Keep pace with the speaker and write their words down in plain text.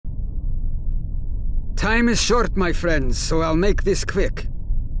Time is short, my friends, so I'll make this quick.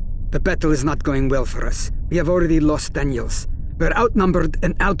 The battle is not going well for us. We have already lost Daniels. We're outnumbered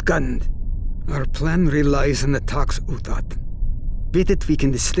and outgunned. Our plan relies on the Tox Utat. With it, we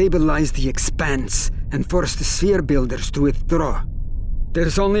can destabilize the Expanse and force the Sphere Builders to withdraw.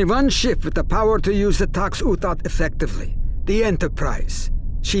 There's only one ship with the power to use the Tox Utat effectively. The Enterprise.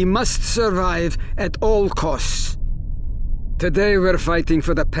 She must survive at all costs. Today we're fighting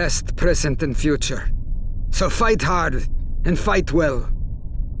for the past, present, and future. So fight hard, and fight well.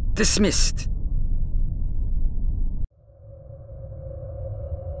 Dismissed.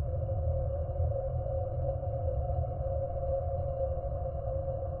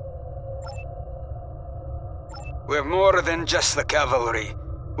 We're more than just the cavalry.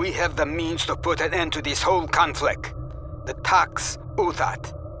 We have the means to put an end to this whole conflict. The Tox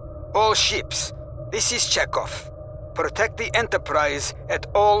Utat. All ships. This is Chekhov. Protect the Enterprise at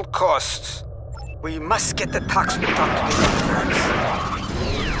all costs. We must get the Tox Utat to the Enterprise.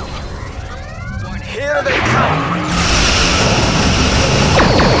 Here they come!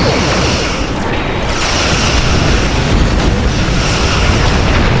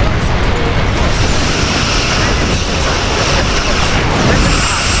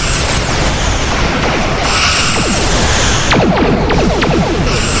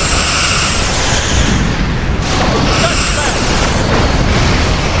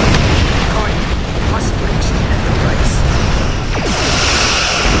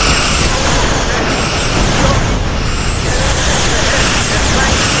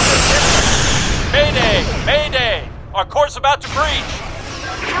 Our course about to breach!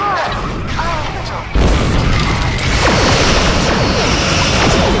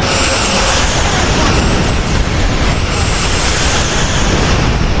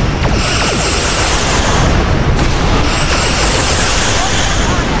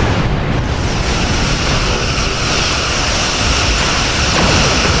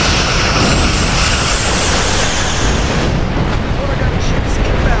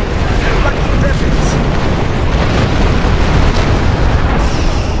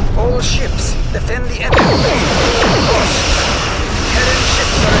 Ships, defend the Enterprise. Terran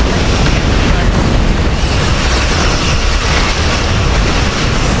ships are attacking the Enterprise.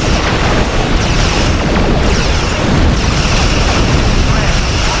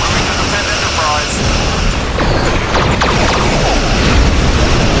 Moving to defend Enterprise.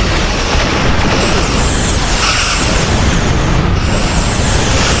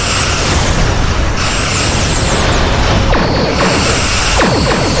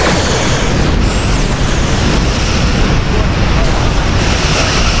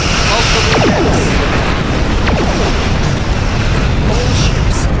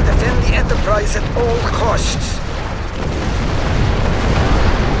 At all costs.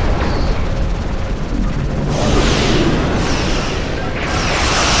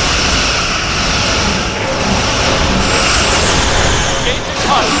 Engaging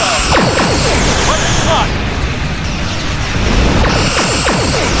hostile. Weapons hot.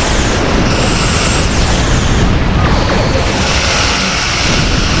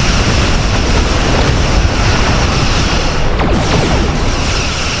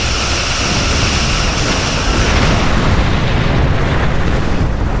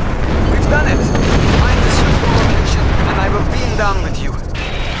 Down with you.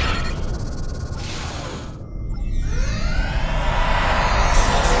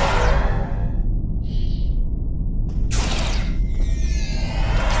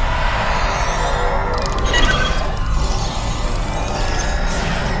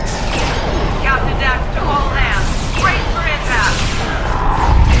 Captain Dax to all hands. Brace for impact.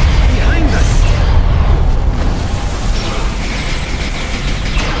 Behind us.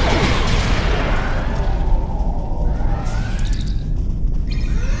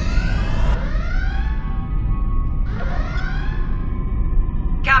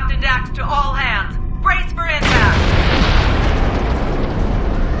 Captain Dax to all hands. Brace for impact.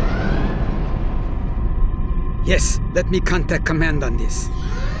 Yes, let me contact command on this.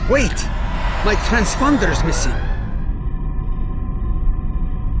 Wait! My transponder's missing.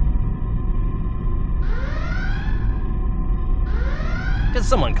 Did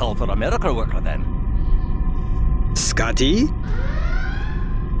someone call for a miracle worker then? Scotty?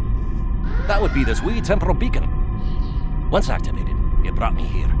 That would be this wee temporal beacon. Once activated, it brought me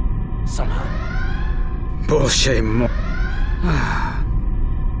here. Somehow. Bullshit mo...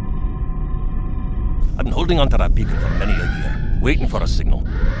 I've been holding onto that beacon for many a year, waiting for a signal.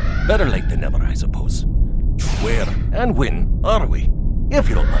 Better late than never, I suppose. Where and when are we? If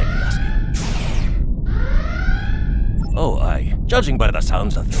you don't mind me asking. Oh, aye. Judging by the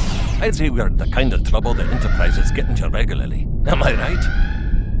sounds of things, I'd say we're the kind of trouble the Enterprise is getting into regularly. Am I right?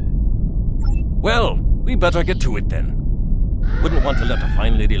 Well, we better get to it then. Wouldn't want to let a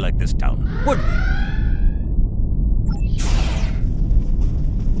fine lady like this down, would we?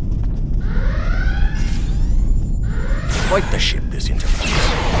 Quite the ship, this Enterprise.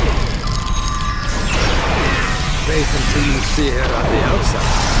 Wait until you see her on the outside.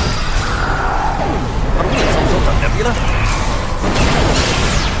 Are we in some sort of nebula?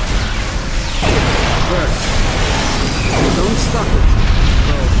 First, don't stop it.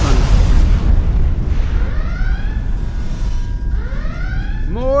 Go fun.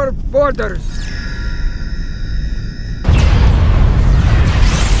 More borders.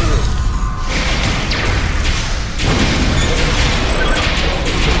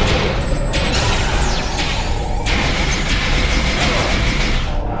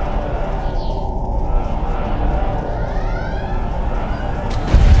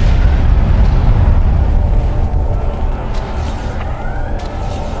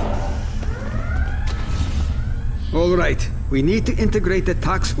 All right. We need to integrate the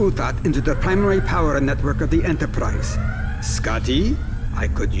Tox Utat into the primary power network of the Enterprise. Scotty, I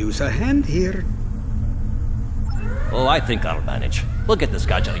could use a hand here. Oh, I think I'll manage. We'll get this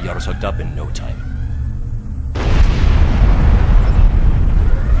gadget of yours hooked up in no time.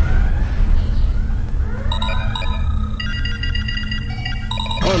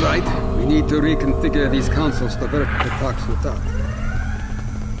 All right. We need to reconfigure these consoles to work with the Tox Utat.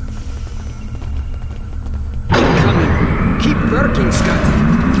 Keep working, Scotty.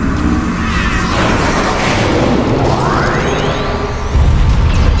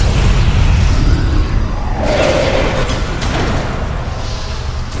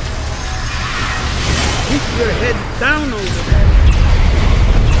 Keep your head down over there.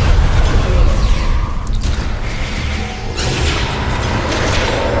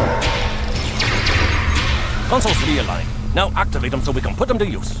 Consoles realigned. Now activate them so we can put them to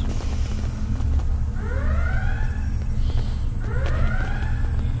use.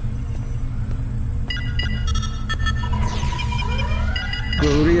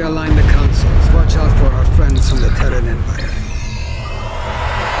 We'll realign the consoles. Watch out for our friends from the Terran Empire.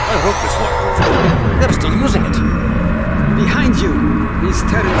 I hope this works. They're still using it. Behind you! These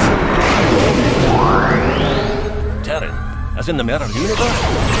Terrans don't Terran? As in the mirror universe?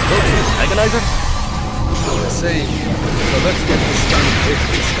 Those agonizers? All the same. So let's get this done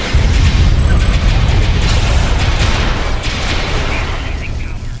quickly, Scotty.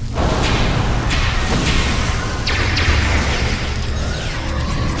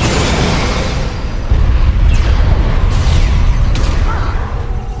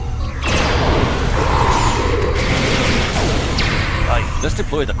 Let's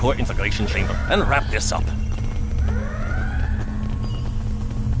deploy the core integration chamber and wrap this up.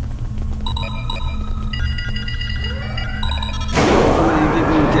 Hopefully we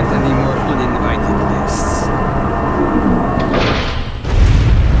won't get any more uninvited guests.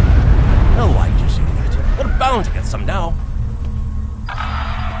 Oh, why'd you say that? We're bound to get some now.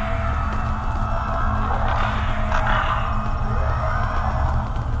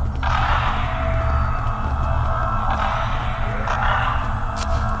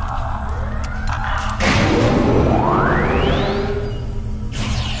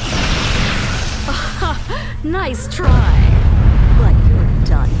 Nice try, but you're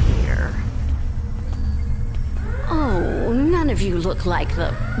done here. Oh, none of you look like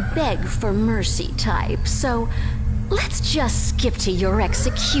the beg for mercy type, so let's just skip to your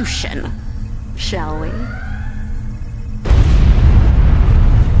execution, shall we?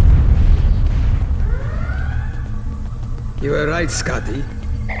 You were right, Scotty.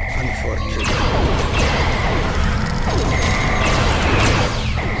 Unfortunately.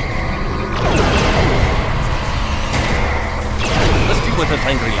 With her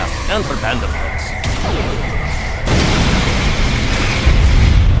Shangri-La and her band of friends.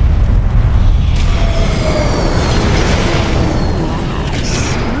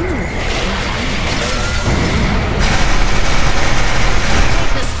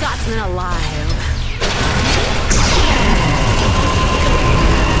 The Scotsman alive.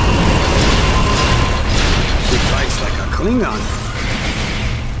 She fights like a Klingon.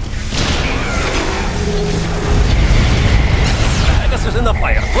 Is in the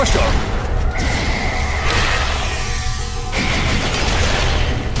fire, for sure.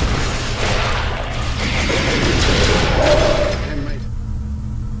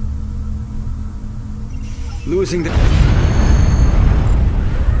 Losing the...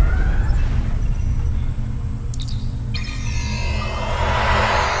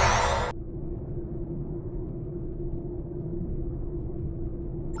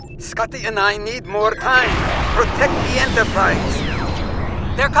 Scotty and I need more time. Protect the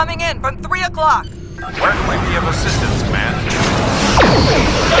Enterprise. They're coming in from 3 o'clock. Where can we be of assistance, Command?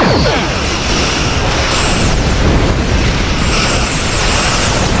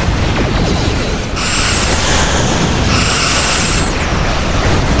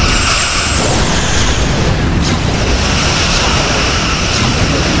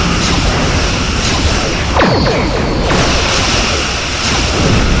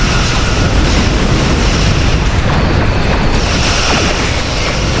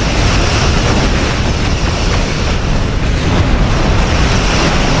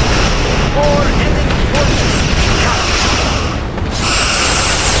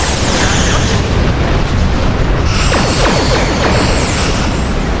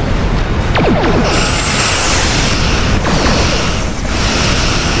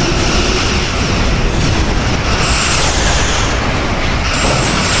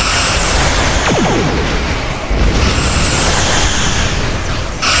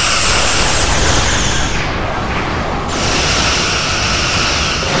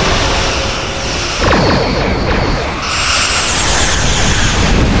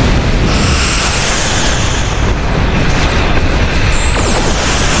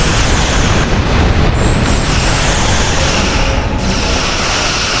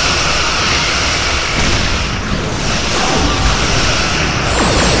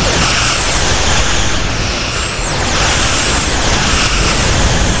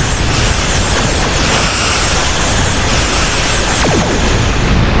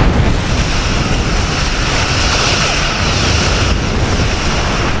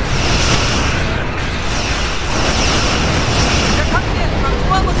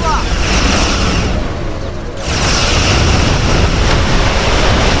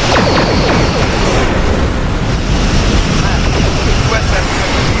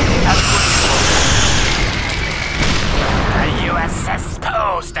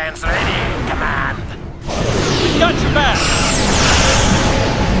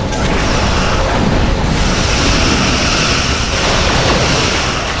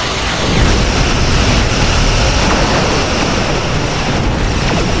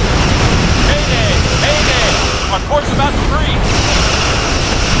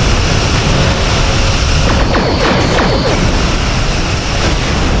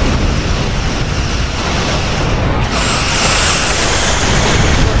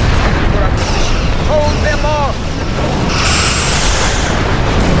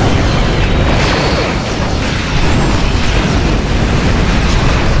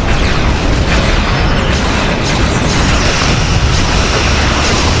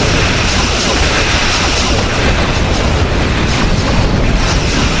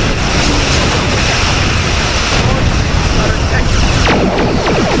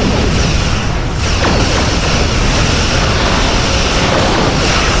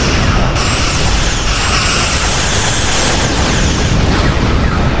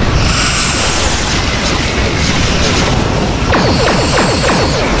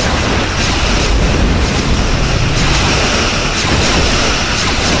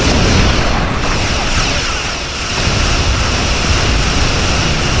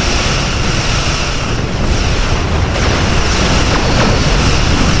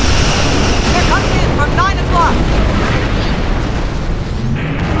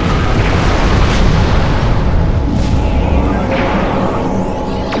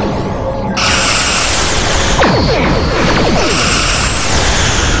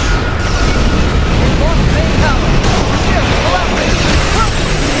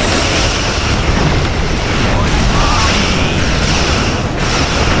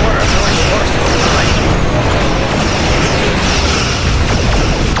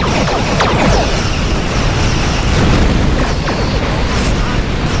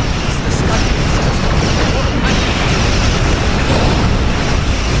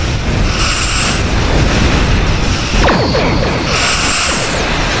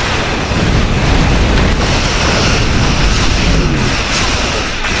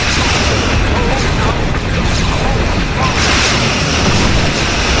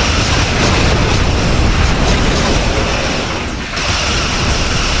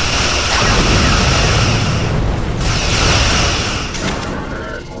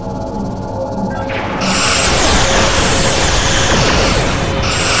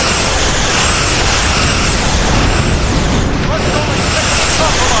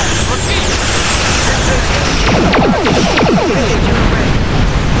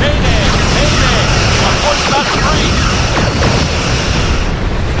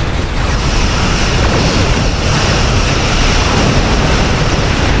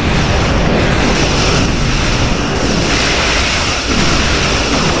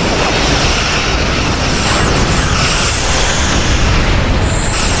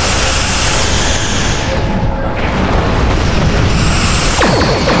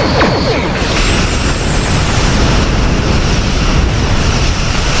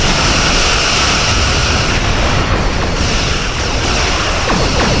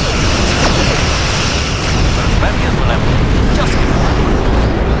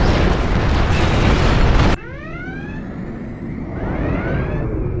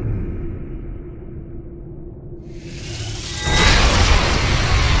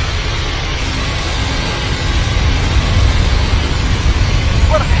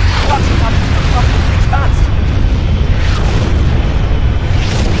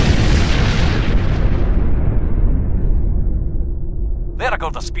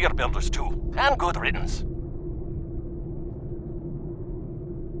 spear builders too. And good riddance.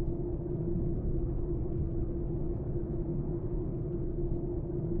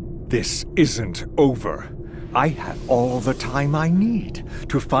 This isn't over. I have all the time I need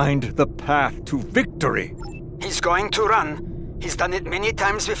to find the path to victory. He's going to run. He's done it many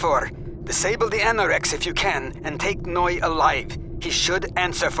times before. Disable the Anorex if you can, and take Noi alive. He should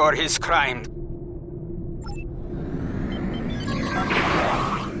answer for his crime.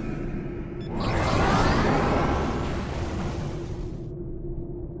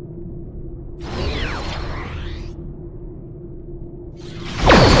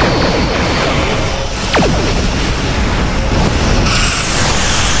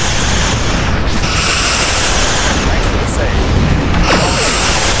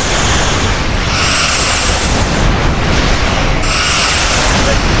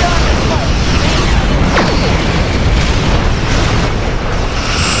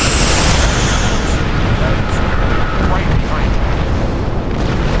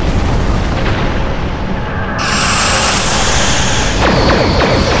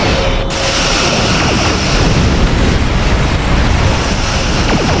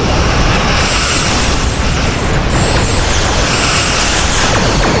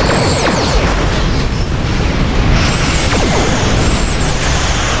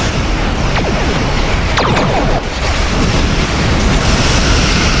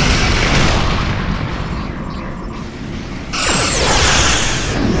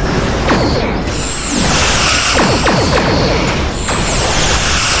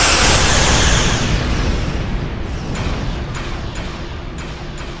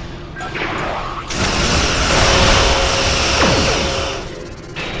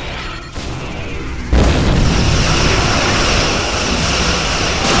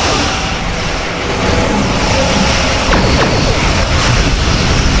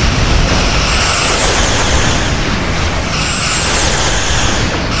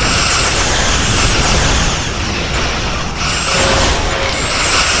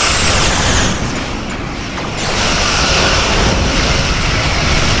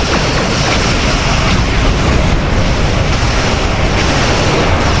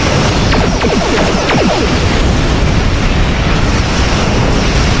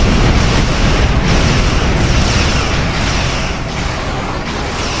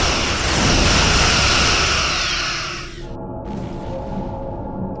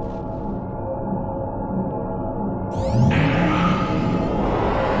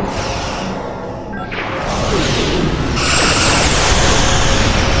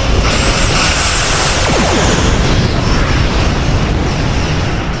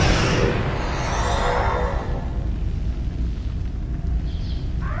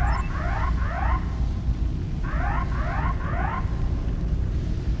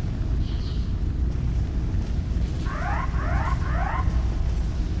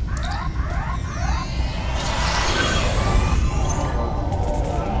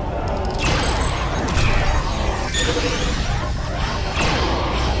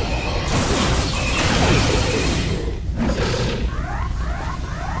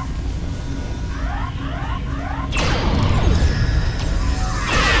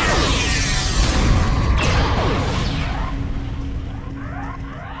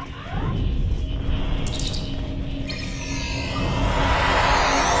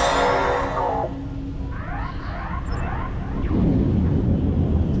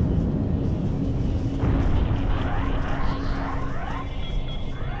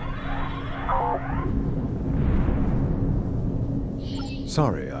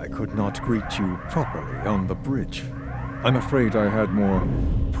 Sorry I could not greet you properly on the bridge. I'm afraid I had more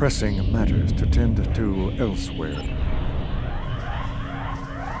pressing matters to tend to elsewhere.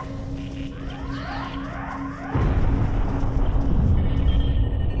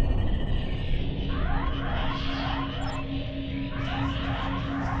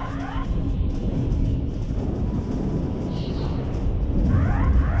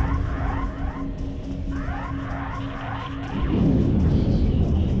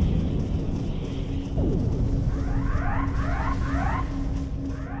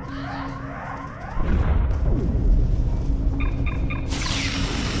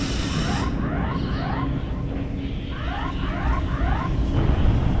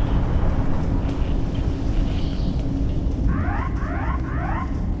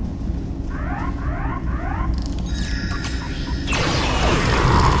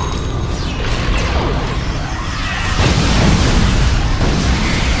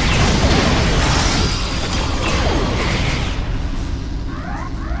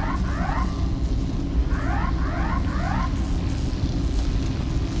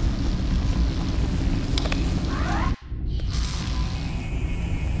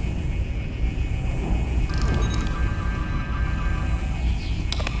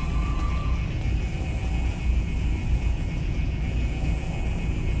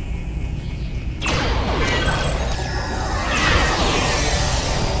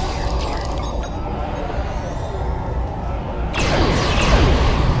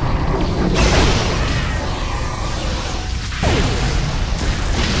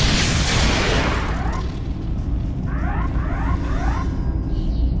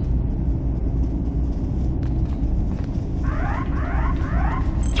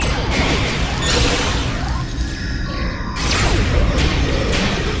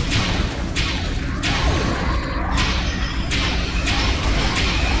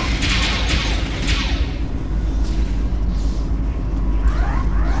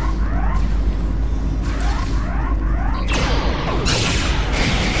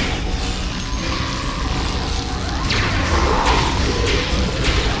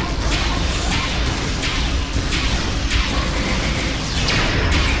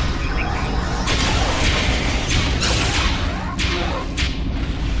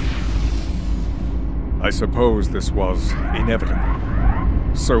 suppose this was inevitable.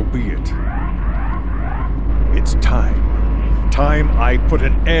 So be it. It's time. Time I put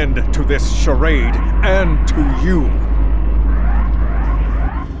an end to this charade and to you.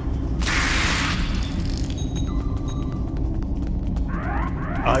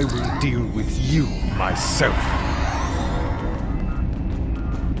 I will deal with you myself.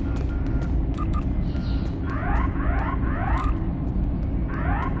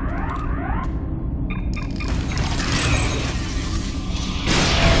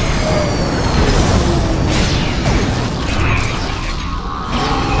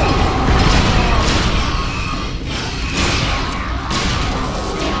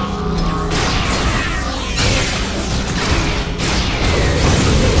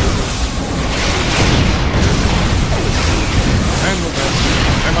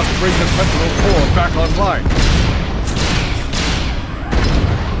 Bring the Sentinel core back online.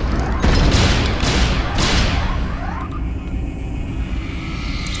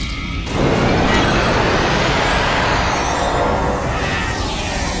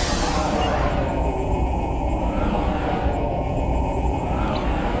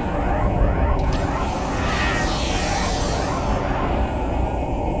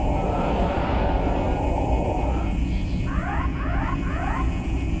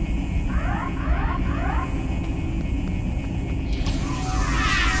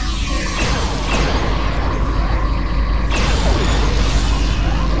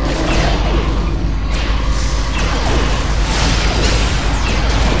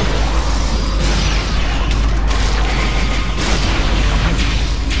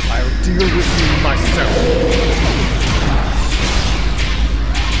 Deal with you myself.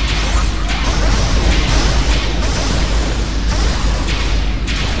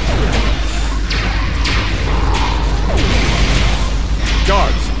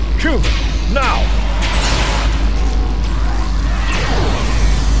 Guards, kill them, now!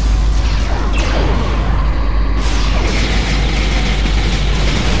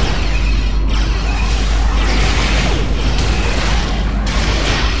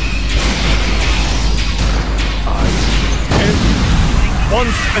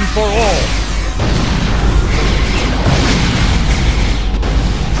 Once and for all.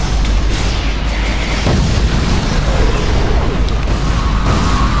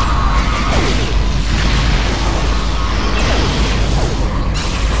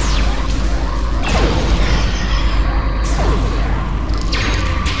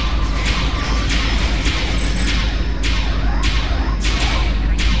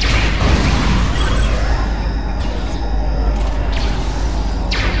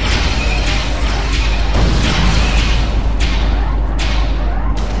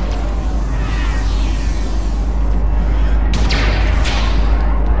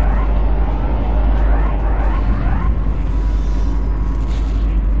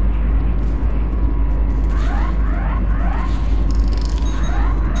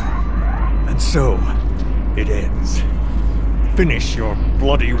 So, it ends. Finish your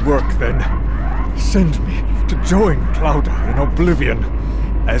bloody work, then. Send me to join Claudia in Oblivion,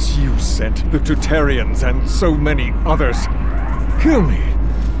 as you sent the Tutarians and so many others. Kill me,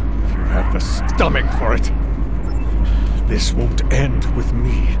 if you have the stomach for it. This won't end with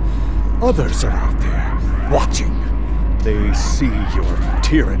me. Others are out there, watching. They see your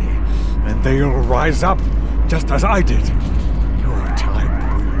tyranny, and they'll rise up, just as I did. Your time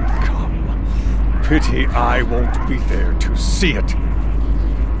will come. Pity I won't be there to see it.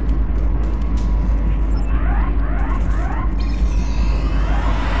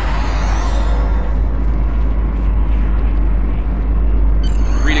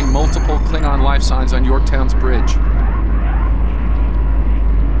 Reading multiple Klingon life signs on Yorktown's bridge.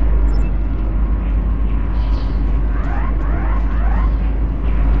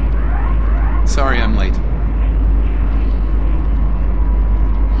 Sorry I'm late.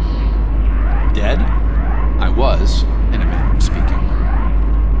 Dead? I was, in a manner of speaking.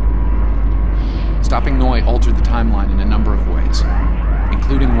 Stopping Noi altered the timeline in a number of ways,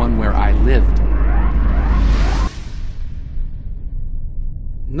 including one where I lived.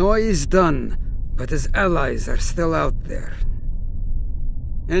 Noi is done, but his allies are still out there.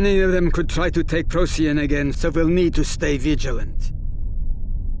 Any of them could try to take Procyon again, so we'll need to stay vigilant.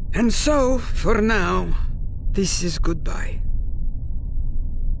 And so, for now, this is goodbye.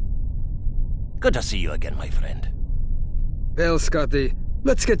 Good to see you again, my friend. Well, Scotty,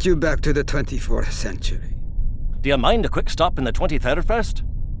 let's get you back to the 24th century. Do you mind a quick stop in the 23rd first?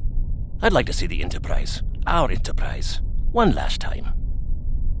 I'd like to see the Enterprise. Our Enterprise. One last time.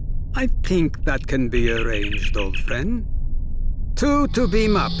 I think that can be arranged, old friend. 2 to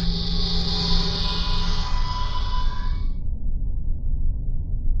beam up.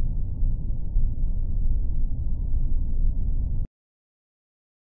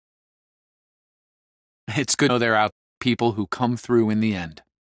 It's good to know there are people who come through in the end.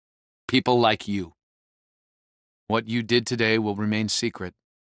 People like you. What you did today will remain secret.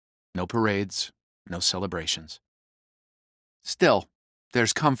 No parades, no celebrations. Still,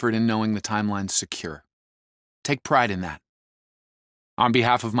 there's comfort in knowing the timeline's secure. Take pride in that. On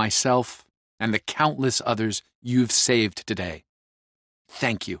behalf of myself and the countless others you've saved today,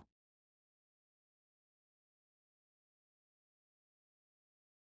 thank you.